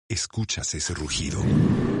¿Escuchas ese rugido?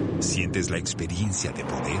 ¿Sientes la experiencia de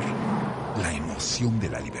poder? ¿La emoción de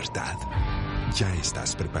la libertad? Ya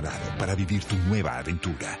estás preparado para vivir tu nueva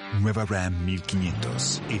aventura. Nueva Ram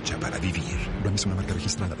 1500, hecha para vivir. Ram es una marca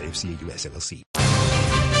registrada de FCA US LLC.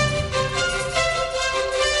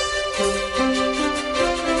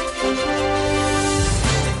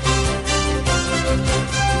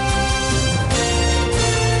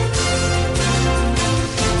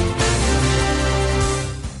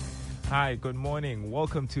 Hi, good morning.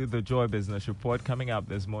 Welcome to the Joy Business Report. Coming up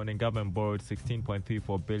this morning, government borrowed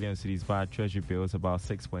 16.34 billion cedis via treasury bills, about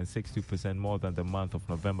 6.62% more than the month of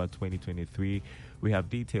November 2023. We have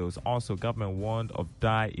details. Also, government warned of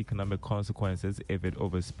dire economic consequences if it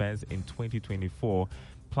overspends in 2024.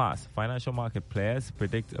 Plus, financial market players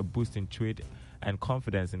predict a boost in trade and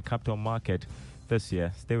confidence in capital market this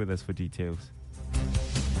year. Stay with us for details.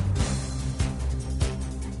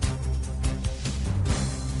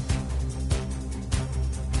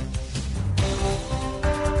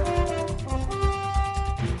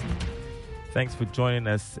 Thanks for joining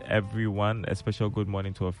us, everyone. A special good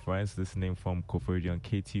morning to our friends listening from Koforidua on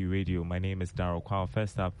KT Radio. My name is Darryl Kwao.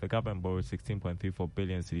 First up, the government borrowed 16.34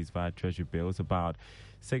 billion cedis via treasury bills, about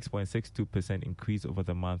 6.62% increase over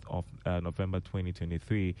the month of November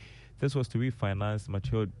 2023. This was to refinance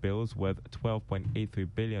matured bills worth 12.83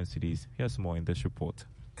 billion cedis. Here's more in this report.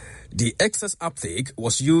 The excess uptake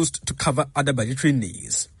was used to cover other budgetary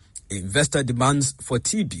needs. Investor demands for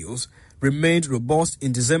T-bills remained robust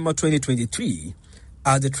in December 2023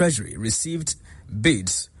 as the Treasury received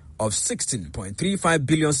bids of 16.35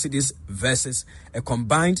 billion cedis versus a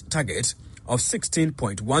combined target of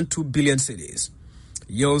 16.12 billion cedis.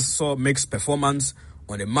 Yields saw mixed performance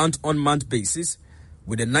on a month-on-month basis,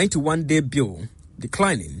 with the 91-day bill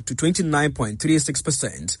declining to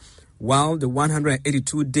 29.36%, while the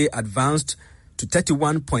 182-day advanced to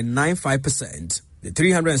 31.95%. The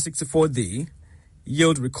 364-day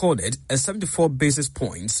yield recorded a 74 basis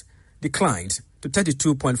points declined to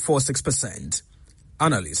 32.46%.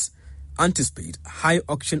 Analysts anticipate high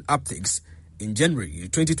auction upticks in January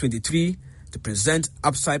 2023 to present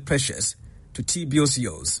upside pressures to T-bills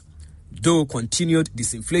yields, though continued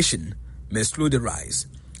disinflation may slow the rise.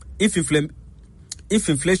 If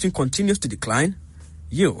inflation continues to decline,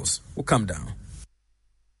 yields will come down.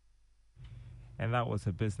 And that was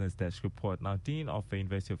a Business Desk report. Now, Dean of the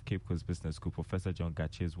University of Cape Coast Business School, Professor John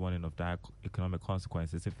Gachie, is warning of dire economic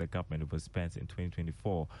consequences if the government overspends in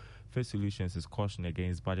 2024. First Solutions is cautioning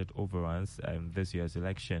against budget overruns in this year's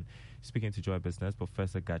election. Speaking to Joy Business,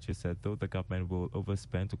 Professor Gachie said though the government will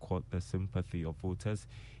overspend to court the sympathy of voters,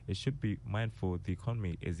 it should be mindful the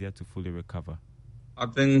economy is yet to fully recover. I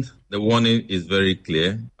think the warning is very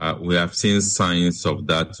clear. We have seen signs of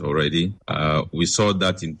that already. We saw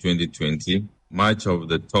that in 2020. Much of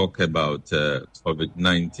the talk about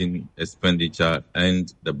COVID-19 expenditure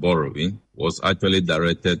and the borrowing was actually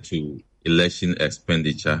directed to election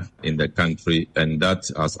expenditure in the country, and that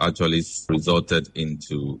has actually resulted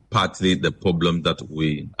into partly the problem that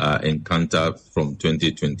we encountered from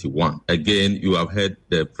 2021. Again, you have heard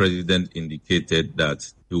the president indicated that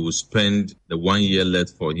he will spend the 1 year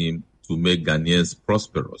left for him to make Ghanaians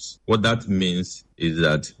prosperous. What that means is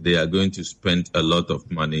that they are going to spend a lot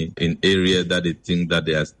of money in areas that they think that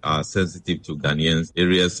they are sensitive to Ghanaians,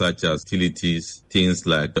 areas such as utilities, things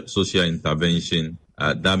like social intervention,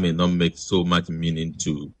 that may not make so much meaning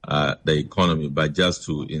to the economy, but just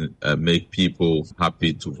to make people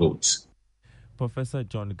happy to vote. Professor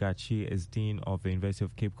John Gachie is Dean of the University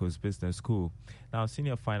of Cape Coast Business School. Now,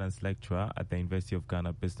 Senior Finance Lecturer at the University of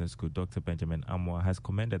Ghana Business School, Dr. Benjamin Amoah, has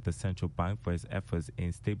commended the central bank for its efforts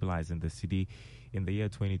in stabilizing the cedi in the year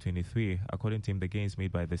 2023. According to him, the gains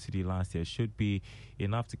made by the cedi last year should be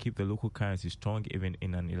enough to keep the local currency strong even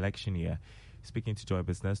in an election year. Speaking to Joy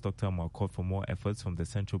Business, Dr. Amoah called for more efforts from the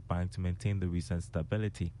central bank to maintain the recent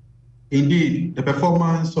stability. Indeed, the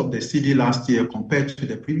performance of the cedi last year compared to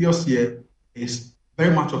the previous year is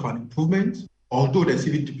very much of an improvement. Although the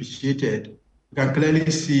cedi depreciated, you can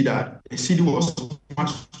clearly see that the cedi was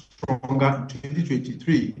much stronger in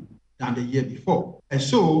 2023 than the year before. And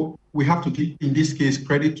so we have to give, in this case,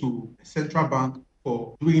 credit to the central bank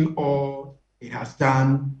for doing all it has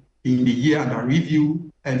done in the year under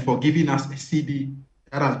review and for giving us a cedi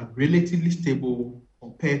that has been relatively stable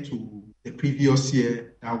compared to the previous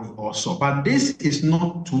year that we all saw. But this is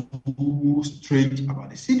not too strange about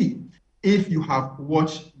the cedi. If you have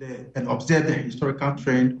watched and observed the historical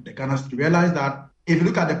trend, the Ghana cedi, realize that if you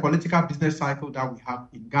look at the political business cycle that we have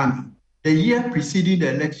in Ghana, the year preceding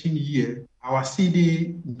the election year, our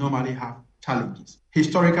cedi normally have challenges.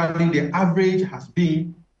 Historically, the average has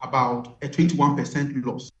been about a 21%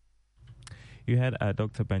 loss. You had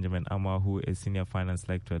Dr. Benjamin Amwa, who is Senior Finance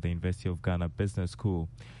Lecturer at the University of Ghana Business School.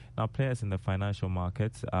 Now, players in the financial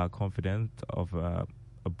markets are confident of a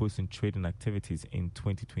boost in trading activities in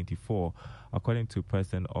 2024. According to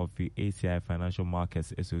President of the ACI Financial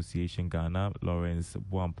Markets Association Ghana, Lawrence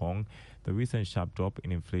Buampong, the recent sharp drop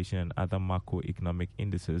in inflation and other macroeconomic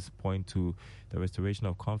indices point to the restoration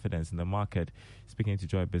of confidence in the market. Speaking to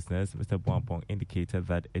Joy Business, Mr. Buampong indicated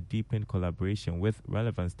that a deepened collaboration with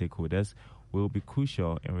relevant stakeholders will be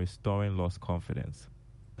crucial in restoring lost confidence.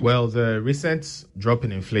 Well, the recent drop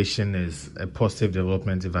in inflation is a positive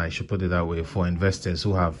development, if I should put it that way, for investors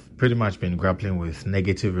who have pretty much been grappling with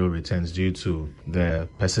negative real returns due to the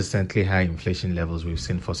persistently high inflation levels we've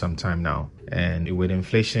seen for some time now. And with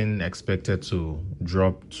inflation expected to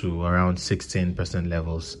drop to around 16%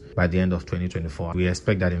 levels by the end of 2024, we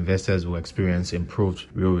expect that investors will experience improved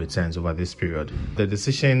real returns over this period. The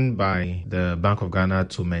decision by the Bank of Ghana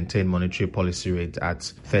to maintain monetary policy rate at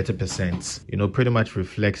 30%, pretty much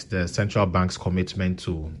reflects the central bank's commitment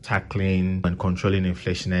to tackling and controlling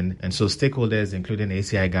inflation. And so stakeholders, including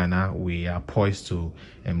ACI Ghana, we are poised to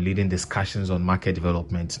leading discussions on market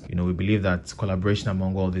development. We believe that collaboration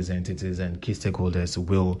among all these entities and key stakeholders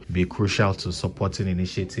will be crucial to supporting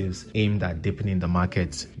initiatives aimed at deepening the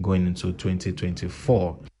market going into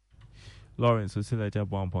 2024. Lawrence Osilaja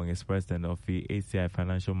Buampong is president of the ACI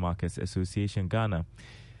Financial Markets Association Ghana.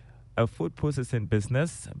 A food processing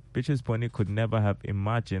business, Beatrice Bonney could never have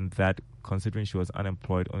imagined that, considering she was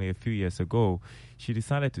unemployed only a few years ago. She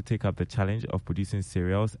decided to take up the challenge of producing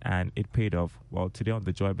cereals, and it paid off. Well, today on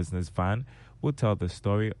the Joy Business Van, we'll tell the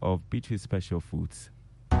story of Beatrice Special Foods.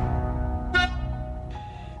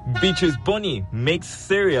 Beatrice Bonney makes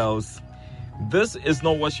cereals. This is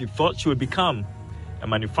not what she thought she would become. A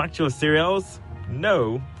manufacturer of cereals?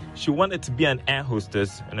 No. She wanted to be an air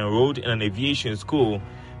hostess and enrolled in an aviation school,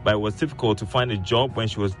 but it was difficult to find a job when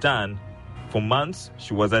she was done. For months,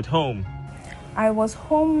 she was at home. I was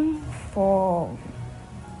home for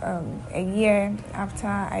a year after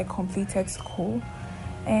I completed school,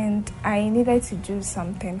 and I needed to do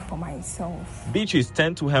something for myself. Beatrice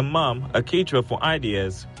turned to her mom, a caterer, for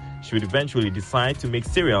ideas. She would eventually decide to make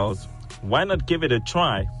cereals. Why not give it a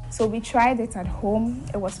try? So we tried it at home.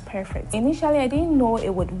 It was perfect. Initially, I didn't know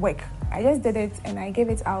it would work. I just did it and I gave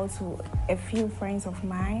it out to a few friends of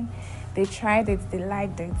mine. They tried it, they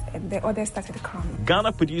liked it, and the others started coming.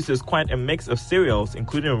 Ghana produces quite a mix of cereals,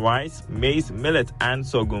 including rice, maize, millet, and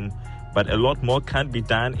sorghum. But a lot more can be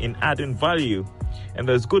done in adding value. And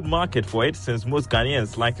there's good market for it since most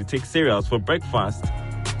Ghanaians like to take cereals for breakfast.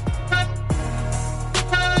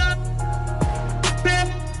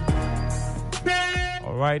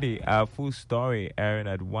 Alrighty, our full story airing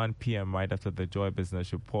at 1 p.m. right after the Joy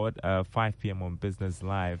Business Report, 5 p.m. on Business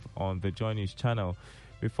Live on the Joy News channel.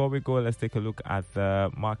 Before we go, let's take a look at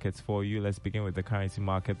the markets for you. Let's begin with the currency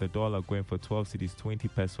market. The dollar going for 12 cedis, 20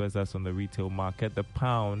 pesos. That's on the retail market. The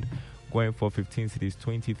pound going for 15 cedis,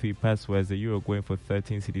 23 pesos. The euro going for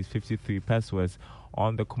 13 cedis, 53 pesos.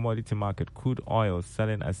 On the commodity market, crude oil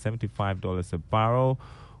selling at $75 a barrel.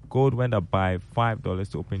 Gold went up by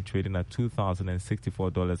 $5 to open trading at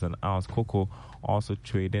 $2,064 an ounce. Cocoa also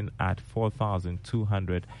trading at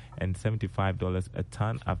 $4,275 a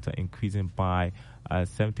ton after increasing by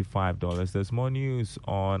 $75. There's more news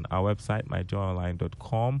on our website,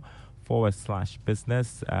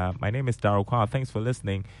 myjoyonline.com/business. My name is Daryl Kwao. Thanks for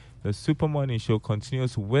listening. The Super Morning Show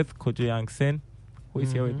continues with Kojo Yankson, who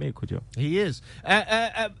is here with me, Kojo. He is.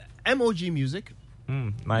 MOG Music.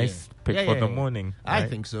 Nice pick for the morning. I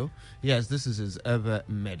think so. Yes, this is his Ever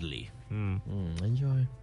medley. Enjoy.